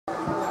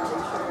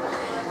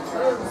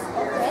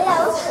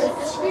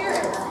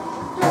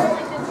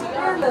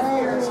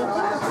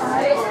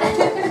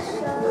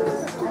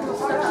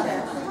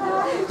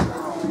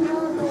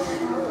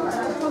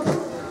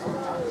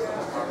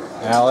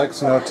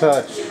Alex, no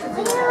touch.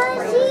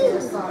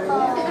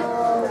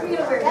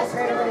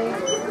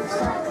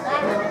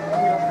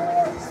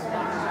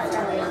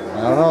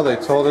 I don't know, they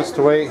told us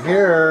to wait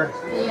here.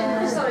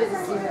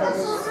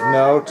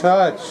 No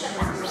touch.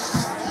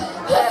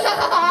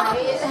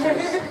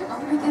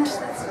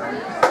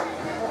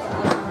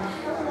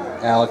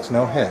 Alex,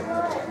 no hit.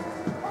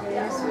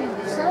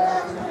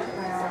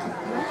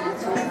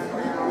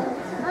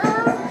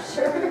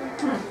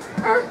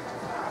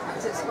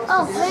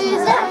 Oh,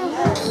 please.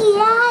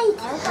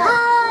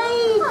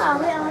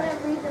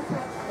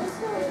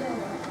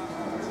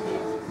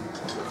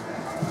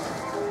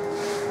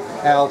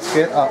 Alex,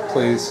 get up,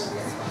 please.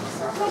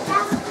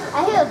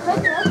 I hear a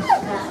quick look.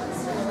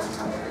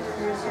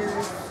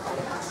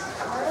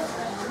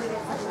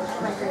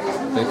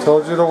 They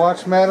told you to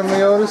watch Madame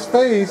Leota's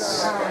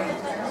face.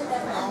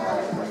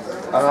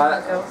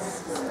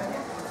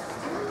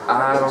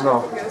 I don't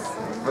know.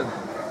 But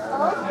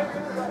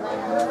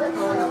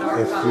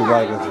If you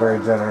like, it's very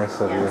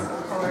generous of you.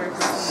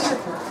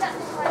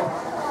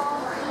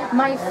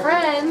 My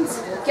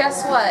friends,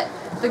 guess what?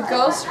 The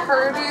ghost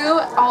heard you,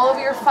 all of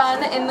your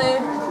fun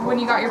when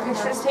you got your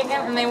pictures taken,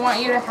 and they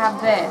want you to have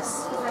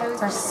this.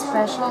 It's our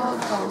special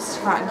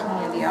ghost cotton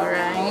candy,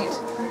 alright?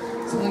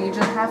 So you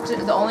just have to,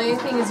 the only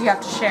thing is you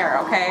have to share,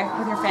 okay?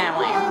 With your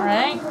family,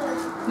 alright?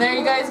 There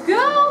you guys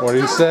go! What do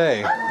you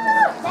say?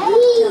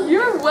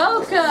 You're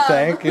welcome!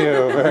 Thank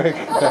you. Very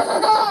good.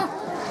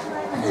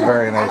 It's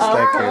very nice,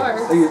 thank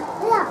you.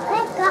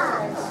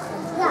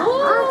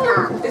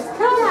 It's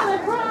coming, I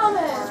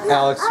promise!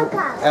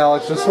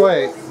 Alex, just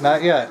wait.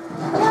 Not yet.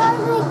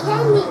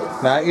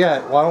 Not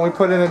yet. Why don't we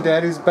put it in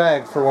Daddy's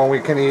bag for when we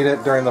can eat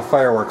it during the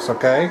fireworks,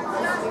 okay?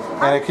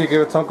 And can you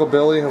give it to Uncle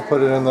Billy? He'll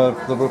put it in the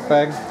book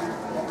bag.